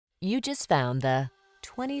You just found the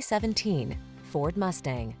 2017 Ford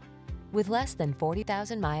Mustang. With less than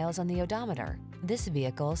 40,000 miles on the odometer, this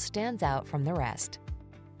vehicle stands out from the rest.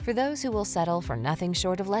 For those who will settle for nothing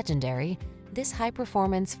short of legendary, this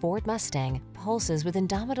high-performance Ford Mustang pulses with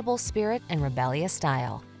indomitable spirit and rebellious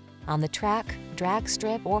style. On the track, drag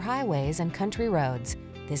strip, or highways and country roads,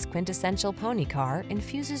 this quintessential pony car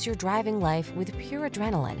infuses your driving life with pure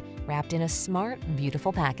adrenaline wrapped in a smart,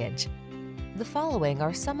 beautiful package. The following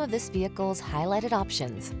are some of this vehicle's highlighted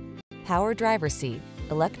options: power driver's seat,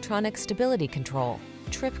 electronic stability control,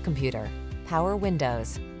 trip computer, power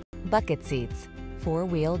windows, bucket seats,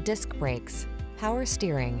 four-wheel disc brakes, power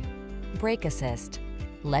steering, brake assist.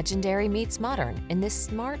 Legendary meets modern in this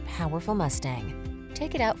smart, powerful Mustang.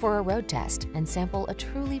 Take it out for a road test and sample a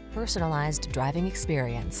truly personalized driving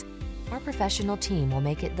experience. Our professional team will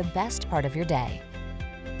make it the best part of your day.